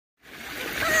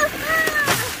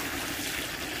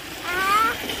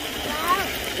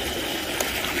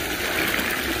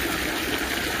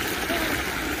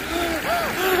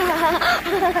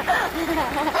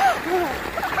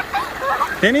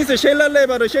데니스 쉘랄레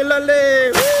바로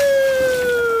쉘랄레. 내가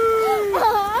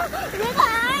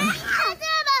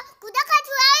구독과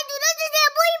좋아요 눌러주세요.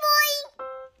 보이보이.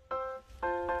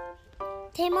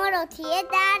 데모로 뒤에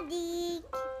다리.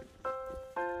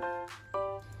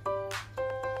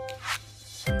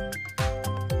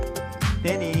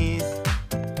 데니스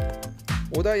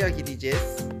오다야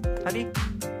기리제스 하리.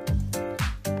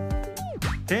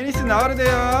 데니스 나와야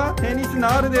돼요. 데니스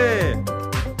나와야 돼.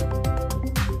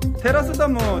 테라스다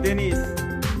뭐 데니스.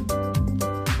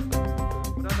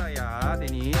 오다야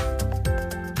데니스.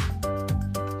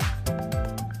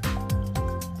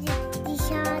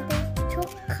 Dışarıda çok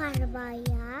kar var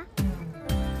ya.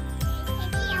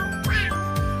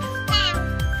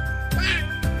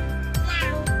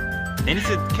 데니스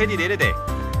캐디 내려대.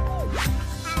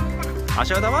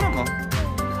 아şağıda var mı?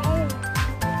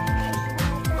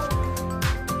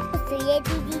 Suya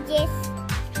gideceğiz.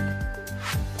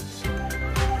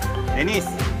 데니스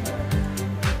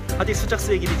hadi sıcak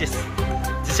suya gideceğiz.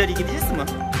 Dışarı gideceğiz mi?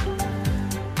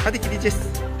 Hadi gideceğiz.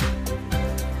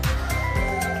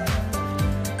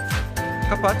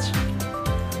 Kapat.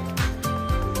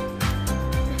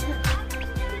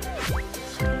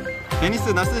 Deniz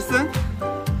nasılsın?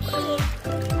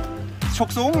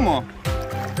 Çok soğuk mu?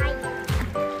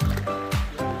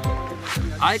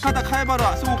 Arkada kaybaru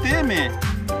soğuk değil mi?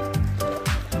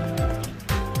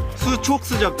 Su çok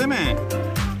sıcak değil mi?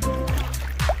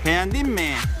 Beğendin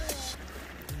mi?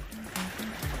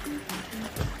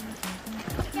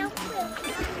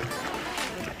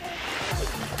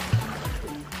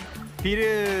 Bir,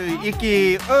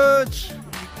 iki, üç.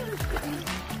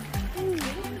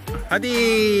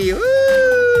 Hadi.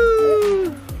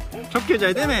 Çok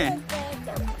güzel değil mi?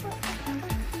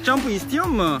 Jump istiyor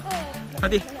mu?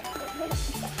 Hadi.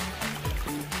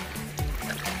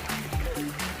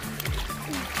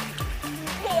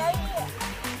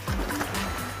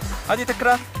 Hadi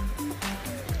tekrar.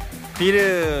 Bir,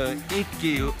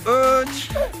 iki, üç.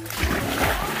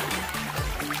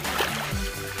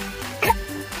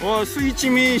 O su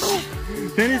içmiş.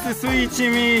 Deniz su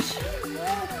içmiş.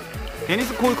 Deniz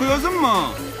korkuyorsun mu?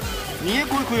 Niye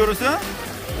korkuyorsun?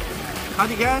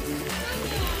 Hadi gel.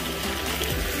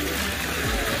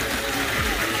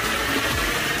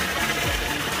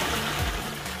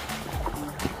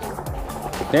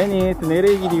 Deniz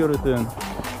nereye gidiyorsun?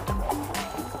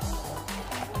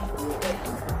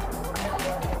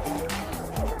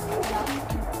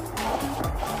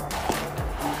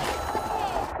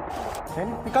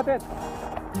 Deniz dikkat et.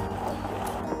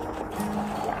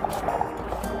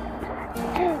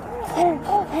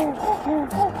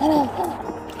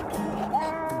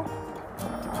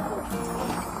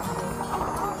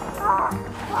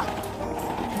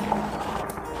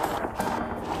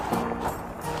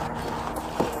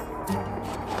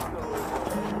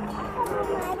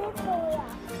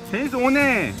 Deniz o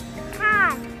ne?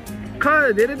 Kar.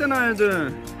 Kar nereden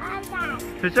aldın?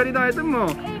 Dışarıda aldın mı?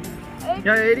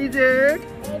 Ya eriyecek.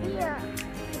 Eriyor.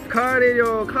 Kar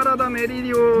eriyor. Kar adam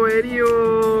eriyor.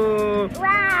 Eriyor.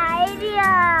 Vay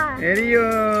eriyor.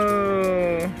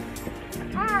 Eriyor.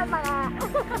 Ama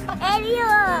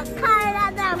eriyor.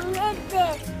 Kar adam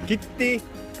nerede? Gitti.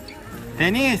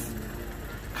 Deniz.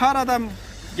 Kar adam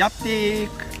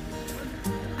yaptık.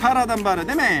 Kar adam var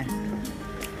değil mi?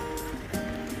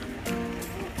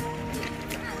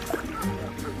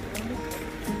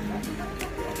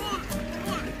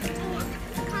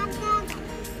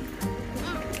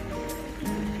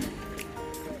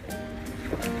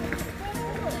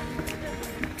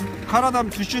 Kar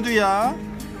adam düşürdü ya.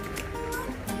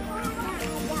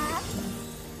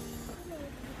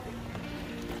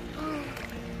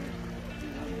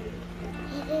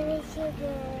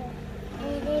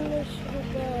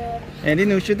 Elin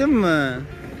üşüdün mü?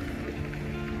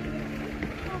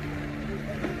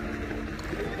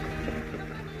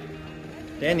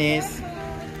 Deniz.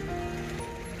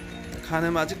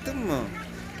 Karnım acıktın mı?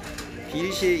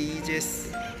 Bir şey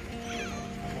yiyeceğiz.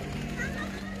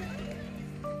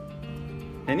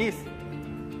 Deniz.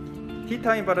 Tea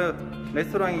time para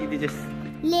restorana gideceğiz.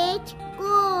 Let's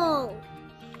go.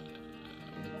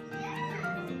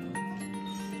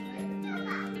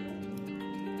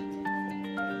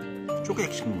 Çok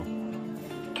yakışıklı mı?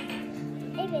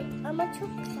 Evet ama çok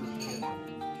güzel.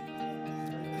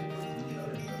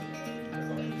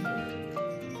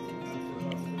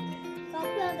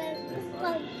 Bakıyor ben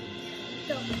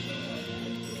koydum.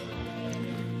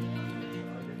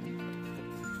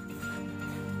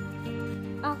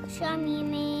 Akşam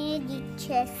yemeğe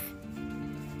gideceğiz.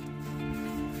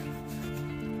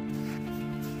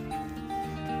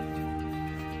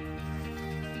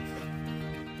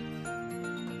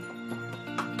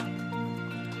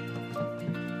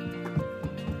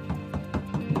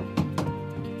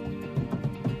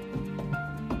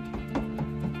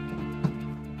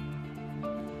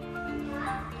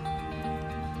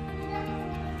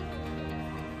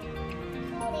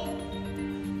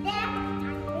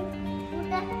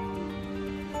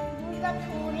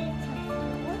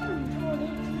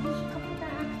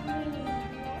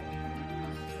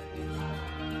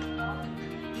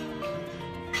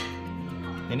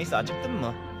 데니스 아직도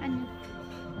뭐? 아니.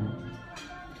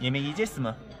 예mek yiyeceğiz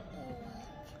mi?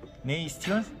 Ne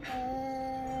istiyorsun?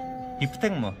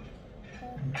 Biftek mi?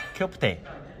 Köfte.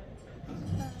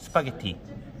 Spagetti.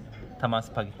 Tamam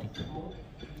spagetti.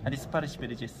 Hadi sipariş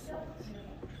vereceğiz.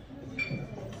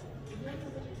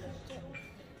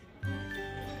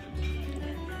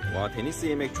 와 데니스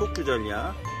예mek çok güzel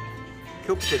ya.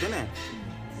 Köfte değil mi?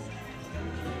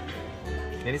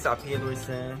 데니스 afiyet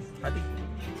olsun. Hadi.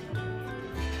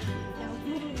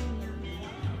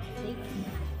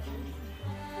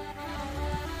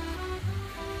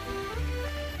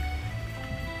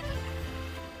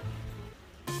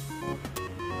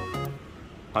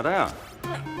 바다야,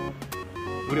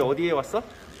 우리 어디에 왔어?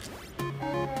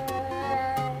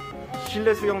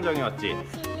 실내 수영장에 왔지?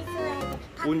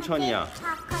 온천이야.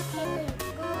 바깥에도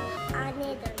있고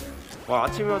안에도 있고. 와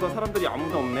아침에 와서 사람들이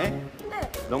아무도 없네?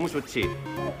 네. 너무 좋지?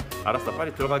 알았어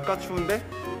빨리 들어갈까? 추운데?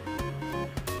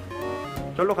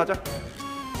 절로 가자.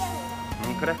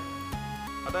 응 그래.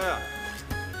 바다야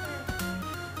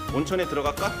온천에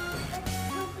들어갈까?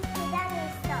 여기 계단이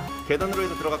있어. 계단으로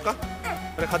해서 들어갈까?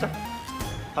 그래 가자.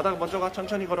 바다가 먼저 가.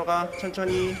 천천히 걸어가.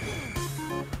 천천히.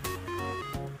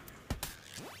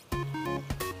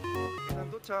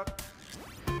 계단 도착.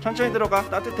 천천히 들어가.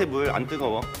 따뜻해. 물 안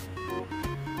뜨거워.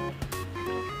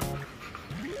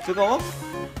 뜨거워?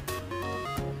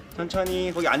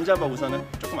 천천히. 거기 앉아봐 우선은.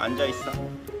 조금 앉아있어.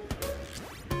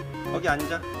 거기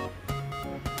앉아.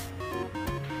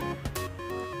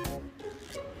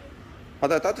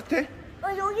 바다야 따뜻해?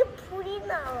 여기 불이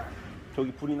나와.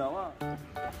 저기 불이 나와?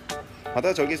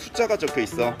 바다 저기 숫자가 적혀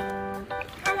있어.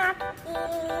 하나,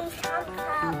 2, 3,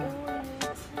 4, 5,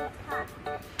 6, 7,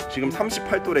 8. 지금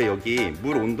 38도래 여기.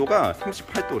 물 온도가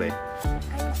 38도래.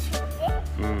 안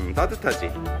춥지?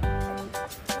 따뜻하지?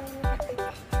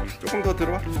 조금 더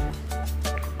들어와.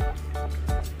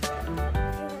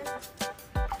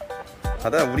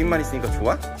 바다야 우리만 있으니까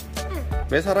좋아? 응.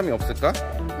 왜 사람이 없을까?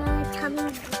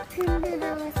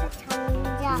 흔들어서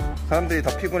잠자. 사람들이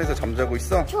다 피곤해서 잠자고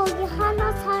있어? 저기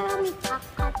하나 사람이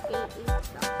바깥에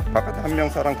있어. 바깥에 한 명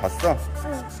사람 갔어?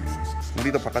 응.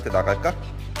 우리도 바깥에 나갈까?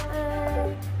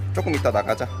 조금 이따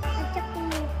나가자. 조금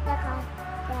있다가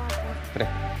가자. 그래.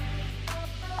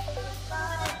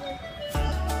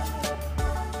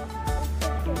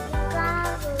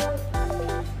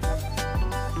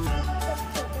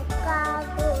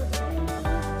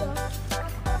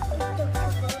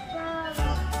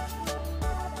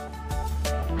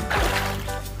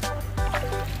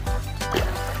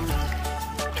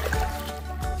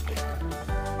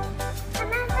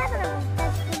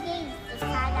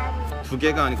 두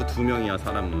개가 아니고 두 명이야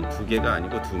사람은. 두 개가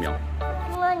아니고 두 명.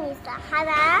 두 명 있어.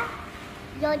 하나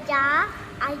여자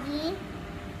아기.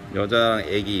 여자랑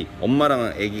애기.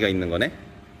 엄마랑 애기가 있는 거네?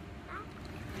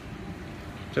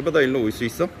 제바다 일로 올 수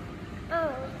있어? 응.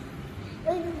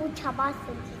 여기 뭐 잡았어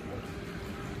지금.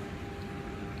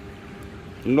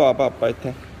 일로 와봐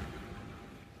아빠한테.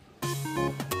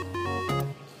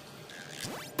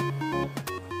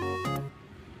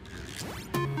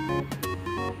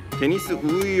 데니스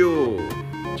우유.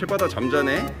 제바다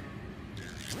잠자네?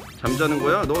 잠자는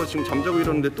거야? 너 지금 잠자고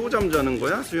이러는데 또 잠자는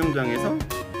거야? 수영장에서?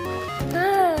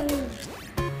 응.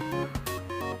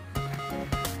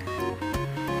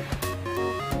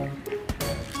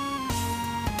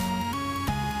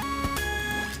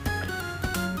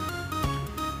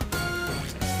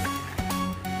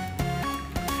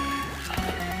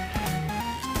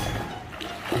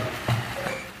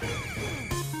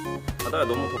 바다야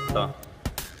너무 덥다.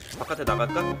 바깥에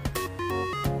나갈까?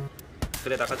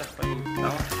 그래 나가자. 빨리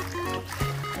나와.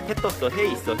 해 떴어. 해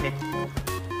있어 해.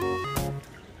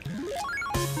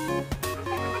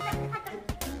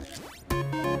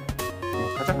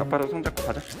 가자. 아빠랑 손잡고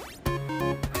가자.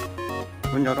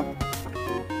 문 열어.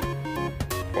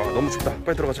 와 너무 춥다.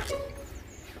 빨리 들어가자.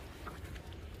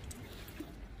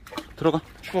 들어가.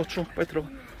 추워 추워. 빨리 들어가.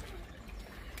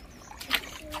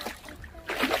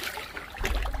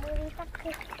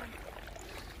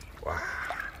 와.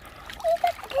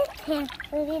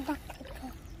 우리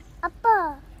따뜻해.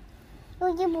 아빠,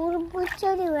 여기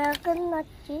물물결이 왜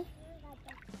끝났지?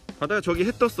 바다야 저기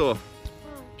해 떴어.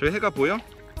 저기 해가 보여?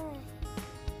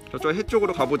 저쪽 해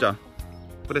쪽으로 가보자.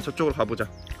 그래 저쪽으로 가보자.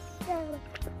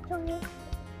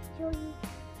 저기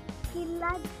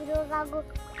길만 들어가고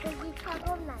거기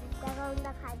차가운 남자가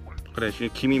온다 가자. 그래 지금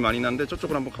김이 많이 나는데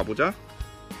저쪽으로 한번 가보자.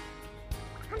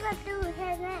 하나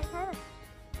둘셋넷 하나.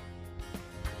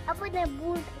 아빠 내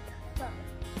물 뱉었어.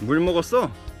 물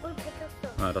먹었어? 물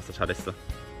뱉었어. 알았어 잘했어.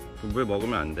 물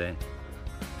먹으면 안 돼.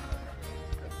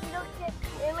 이렇게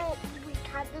되면 물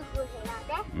다 들고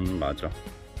해야 돼? 맞아.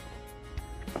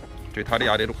 저희 다리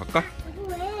아래로 갈까?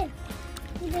 이거 왜?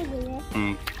 이거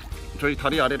왜? 저희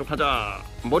다리 아래로 가자.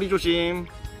 머리 조심.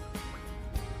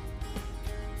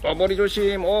 머리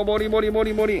조심.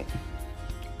 머리.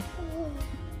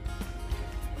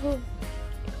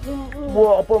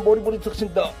 우와, 아빠 머리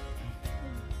툭친다.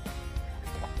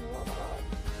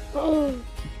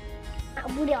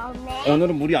 물이 없네.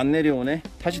 오늘은 물이 안 내려오네.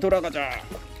 다시 돌아가자.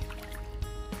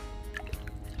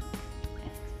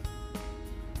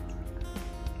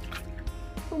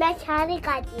 나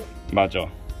자리까지. 맞아.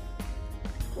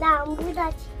 나 안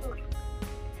부딪히고.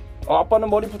 아빠는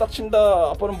머리 부닥친다.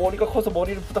 아빠는 머리가 커서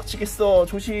머리를 부닥치겠어.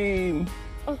 조심.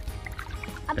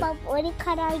 아빠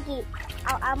머리카락이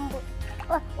안 보.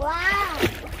 와.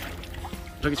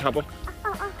 저기 잡아.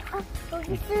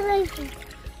 여기 쓰레기.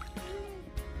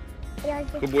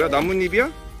 여기. 그거 뭐야?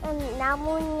 나뭇잎이야? 응,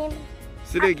 나뭇잎.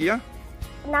 쓰레기야?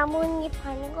 나뭇잎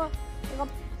아니고 이거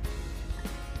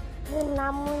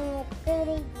나뭇잎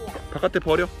쓰레기야. 바깥에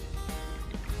버려.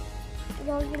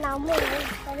 여기 나무에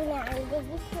버리면 안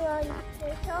되지.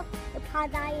 수원에서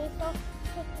바다에서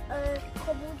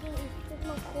거북이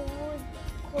있으면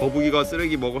거북이가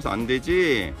쓰레기 먹어서 안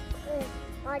되지? 응,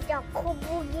 맞아.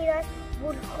 거북이랑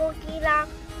물고기랑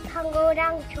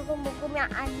상어랑 저거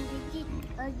먹으면 안 되지.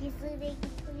 여기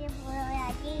쓰레기통에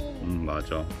버려야지.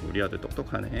 맞아. 우리 아들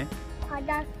똑똑하네.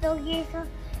 바닷속에서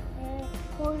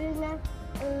버리면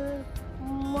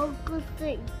먹을 수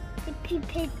있지.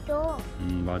 피펫도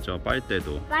맞아.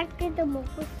 빨대도. 빨대도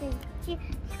먹을 수 있지.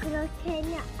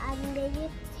 그렇게는 안 되지.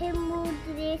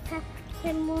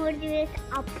 샘물에서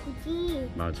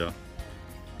아프지. 맞아.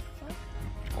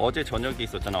 어제 저녁에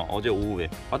있었잖아. 어제 오후에.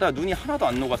 바다야, 눈이 하나도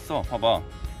안 녹았어. 봐봐.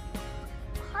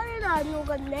 하나도 안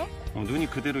녹았네. 눈이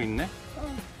그대로 있네.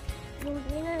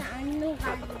 여기는 안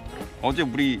녹았네. 어제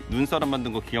우리 눈사람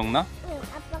만든 거 기억나? 응,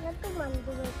 아빠가 또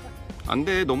만들어줘. 안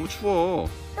돼. 너무 추워.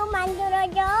 또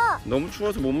만들어줘. 너무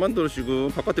추워서 못 만들어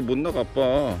지금. 바깥에 못 나가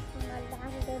아빠.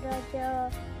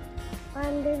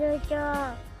 만들어줘.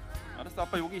 알았어.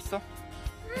 아빠 여기 있어.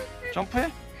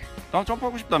 점프해? 나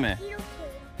점프하고 싶다며. 이렇게.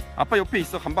 아빠 옆에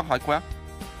있어. 금방 갈 거야.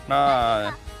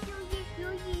 하나.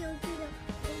 여기.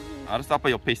 알았어.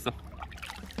 아빠 옆에 있어.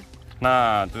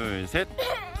 하나, 둘, 셋.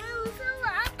 무서워.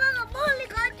 아빠가 멀리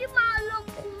가지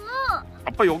말라고.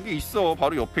 아빠 여기 있어.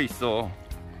 바로 옆에 있어.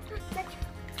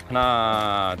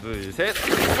 하나, 둘, 셋.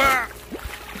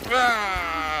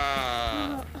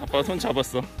 와! 아빠 손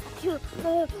잡았어.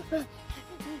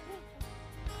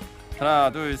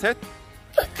 하나, 둘, 셋.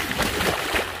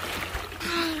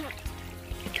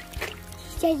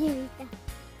 진짜 재밌다.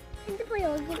 핸드폰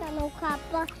여기다 놓고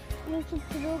아빠 이렇게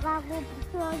들어가고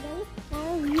수학이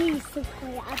나는 위에 있을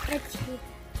거야. 아빠 집.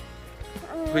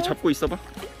 거기 잡고 있어봐.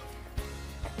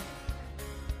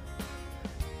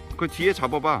 그 뒤에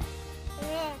잡아봐.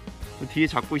 왜? 그 뒤에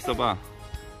잡고 있어봐.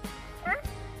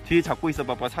 뒤에 잡고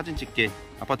있어봐. 아빠 사진 찍게.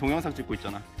 아빠 동영상 찍고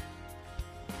있잖아.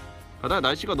 바다야,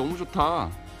 날씨가 너무 좋다.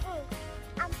 응.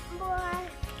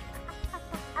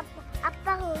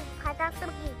 아빠 바닷속에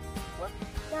있고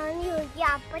나는 여기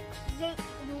아빠 뒤에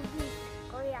여기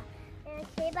있을 거야.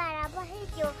 제발 아빠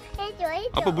해줘.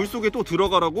 아빠 물속에 또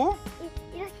들어가라고?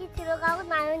 이렇게 들어가고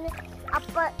나는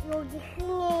아빠 여기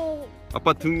흥에.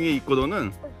 아빠 등 위에 있고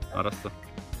너는? 알았어.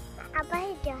 아빠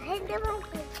해줘. 핸드폰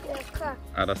놓고.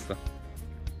 알았어.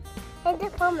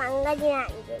 핸드폰 망가지면 안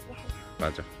되잖아.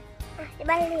 맞아.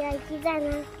 빨리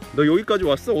여기잖아. 너 여기까지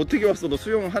왔어? 어떻게 왔어? 너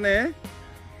수영하네?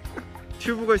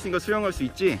 튜브가 있으니까 수영할 수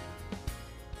있지?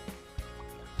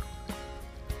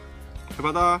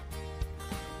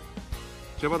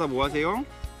 제바다 뭐 하세요?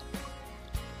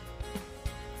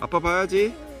 아빠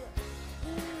봐야지.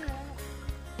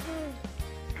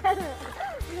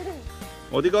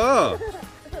 어디가?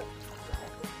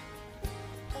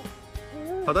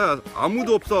 바다야,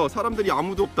 아무도 없어. 사람들이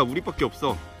아무도 없다. 우리밖에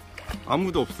없어.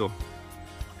 아무도 없어.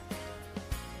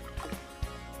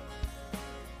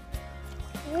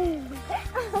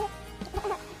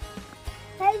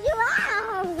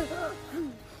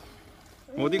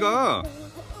 어디가?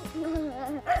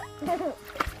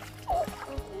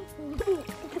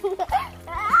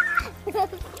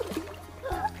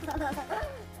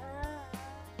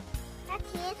 나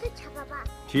뒤에서 잡아봐.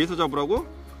 뒤에서 잡으라고?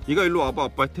 네가 일로 와봐.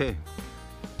 아빠한테.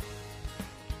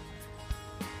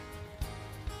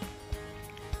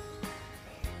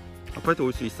 아빠한테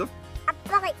올 수 있어?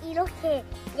 아빠가 이렇게,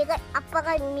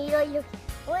 아빠가 밀어 이렇게.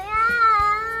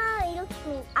 뭐야?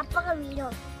 이렇게 아빠가 밀어.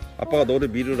 아빠가 너를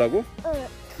밀으라고? 응,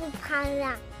 두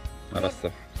발랑. 알았어.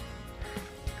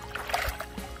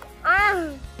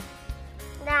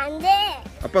 나 안 돼.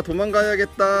 아빠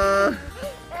도망가야겠다.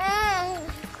 하나,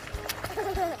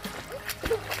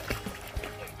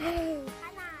 둘,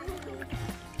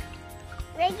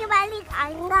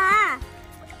 안 가.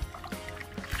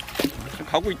 지금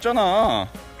가고 있잖아.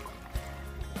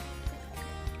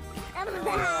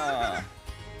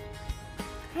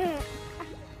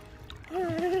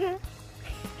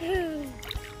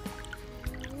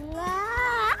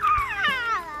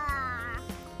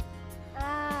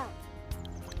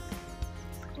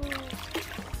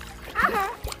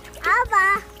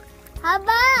 아빠. 아,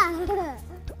 아빠.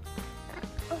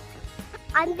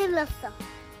 안 들렸어.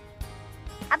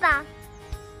 아빠.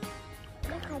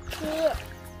 같이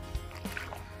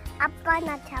아빠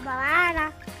나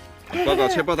잡아와라. 아빠가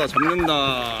제바다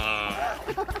잡는다.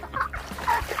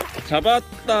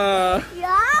 잡았다.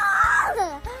 야!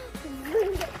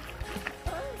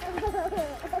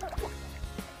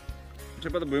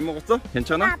 제바다 물 먹었어?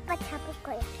 괜찮아? 아빠 잡을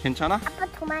거야. 괜찮아? 아빠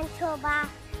도망쳐봐.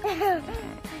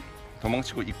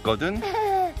 도망치고 있거든.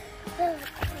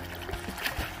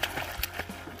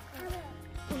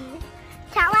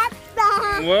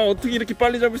 잡았어. 와, 어떻게 이렇게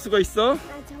빨리 잡을 수가 있어?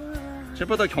 맞아.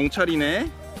 제바다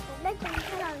경찰이네. 나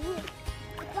경찰 아니.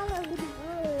 아빠가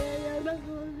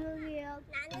연락이에요.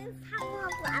 나는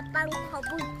상어하고 아빠는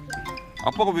거북이.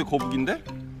 아빠가 왜 거북인데?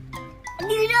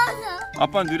 느려서.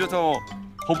 아빠는 느려서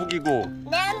거북이고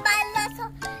난 말라서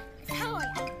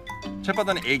상어야.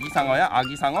 제바다는 애기 상어야?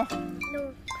 아기 상어?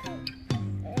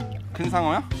 큰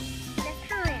상어야? 나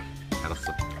상어야.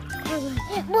 알았어.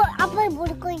 뭐 아빠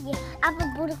물고기. 아빠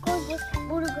물고기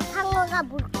모르고 상어가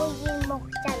물고기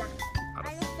먹잖아.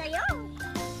 알았어요?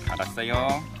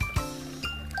 알았어요.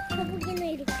 거북이는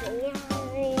이렇게.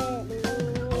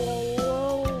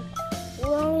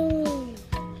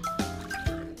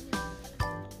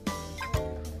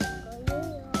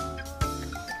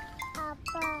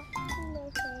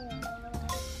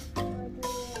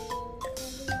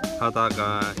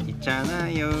 바다가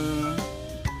있잖아요.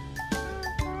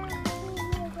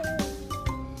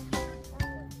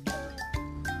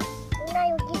 나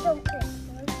여기 점프.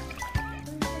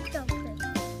 점프.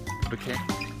 이렇게.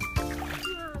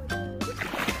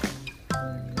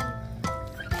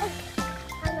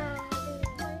 하나,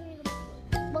 둘,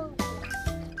 셋. 뭐?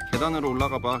 계단으로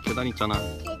올라가 봐. 계단 있잖아.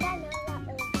 계단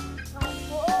올라가고.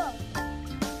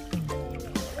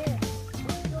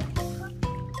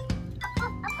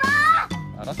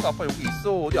 알았어, 아빠 여기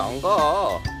있어. 어디 안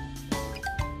가.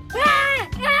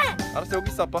 알았어, 여기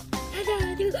있어, 아빠.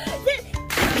 하나, 둘, 셋.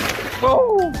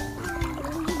 오!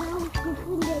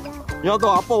 야,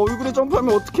 너 아빠 얼굴에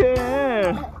점프하면 어떡해?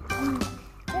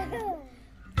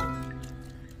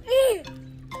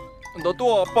 너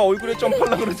또 아빠 얼굴에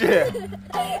점프하려고 그러지?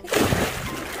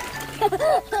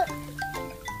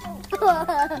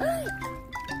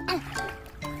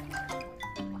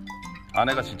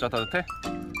 안에가 진짜 따뜻해?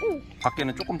 응.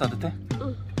 밖에는 조금 따뜻해?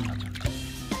 응.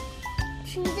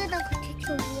 진짜다 같아.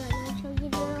 저기 아니야. 저기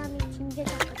들어가면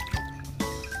진짜다 같아.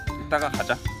 이따가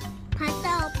가자. 갔어.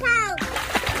 팡.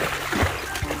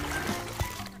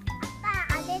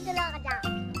 아빠 안에 들어가자.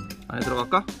 안에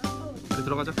들어갈까? 응. 그래,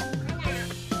 들어가자.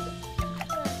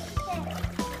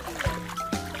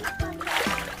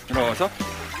 들어가서.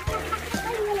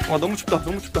 와, 너무 춥다.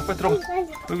 너무 춥다. 빨리 들어가.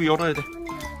 여기 열어야 돼.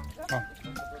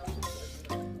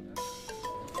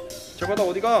 제바다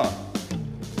어디가?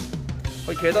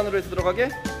 거기 계단으로 해서 들어가게?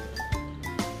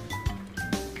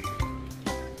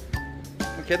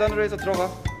 계단으로 해서 들어가.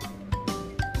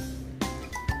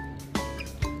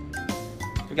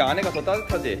 여기 안에가 더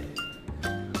따뜻하지?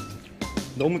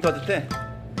 너무 따뜻해?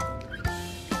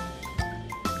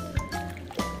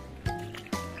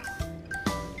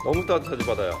 너무 따뜻하지,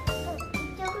 바다야?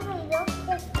 이쪽으로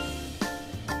이렇게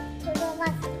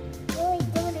들어가서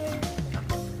이쪽으로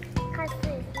갈 수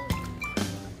있어.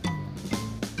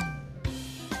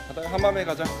 바다야, 하맘에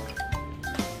가자.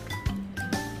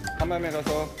 하맘에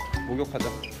가서 목욕하자.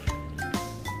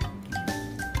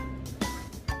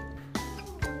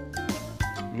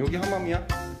 여기 하맘이야.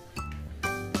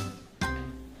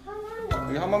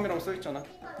 여기 하맘이라고 써있잖아.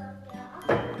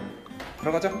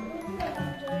 들어가자.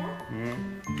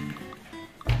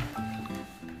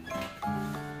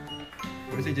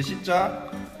 여기서 이제 씻자.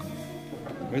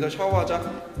 여기서 샤워하자.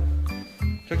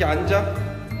 저기 앉아.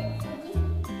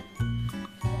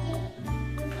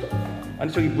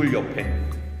 아니, 저기 물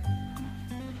옆에.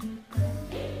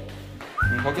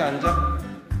 거기 앉아.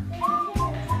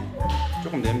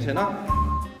 조금 냄새나?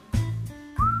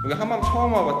 여기 하맘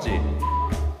처음 와봤지?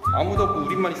 아무도 없고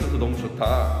우리만 있어서 너무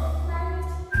좋다.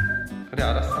 그래,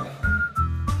 알았어.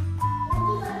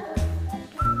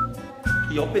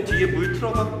 이 옆에 뒤에 물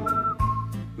틀어봐.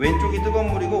 왼쪽이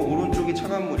뜨거운 물이고 오른쪽이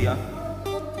차가운 물이야.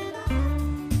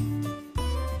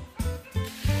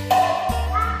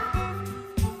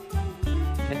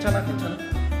 괜찮아, 괜찮아.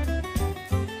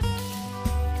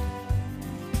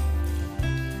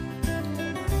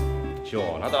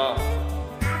 시원하다.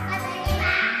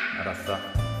 알았어.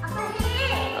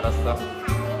 알았어.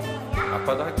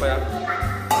 아빠도 할 거야.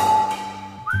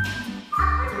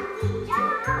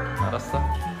 알았어.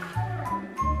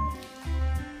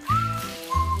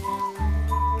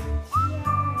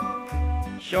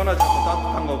 시원하지 않고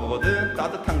따뜻한 거거든.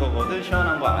 따뜻한 거거든.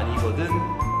 시원한 거 아니거든.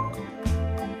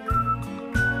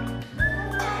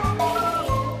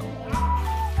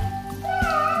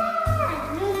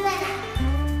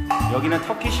 여기는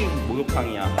터키식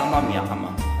목욕탕이야. 하맘이야,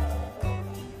 하맘.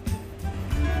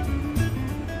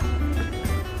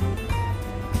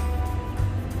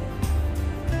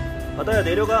 바다야,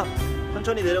 내려가.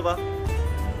 천천히 내려가.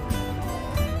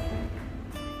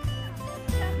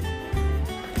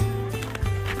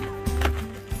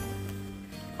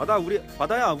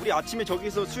 바다야, 우리 아침에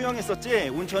저기서 수영했었지?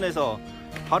 온천에서.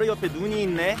 바로 옆에 눈이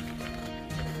있네.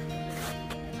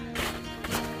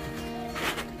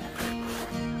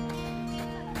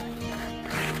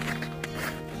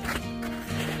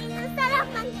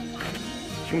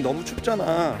 지금 너무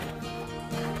춥잖아.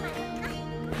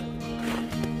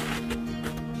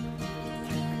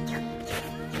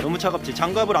 너무 차갑지?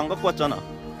 장갑을 안 갖고 왔잖아.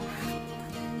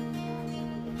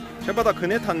 쟤바다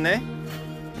그네 탔네?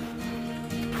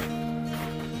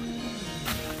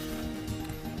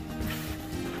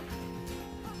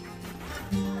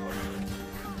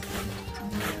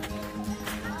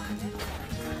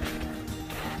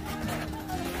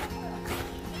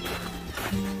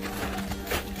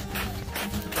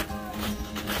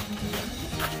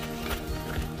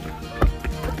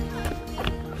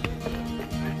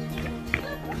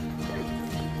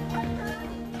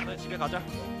 집에 가자.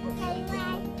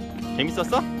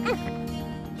 재밌었어?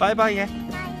 바이바이 해.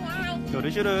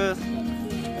 요르슈르스.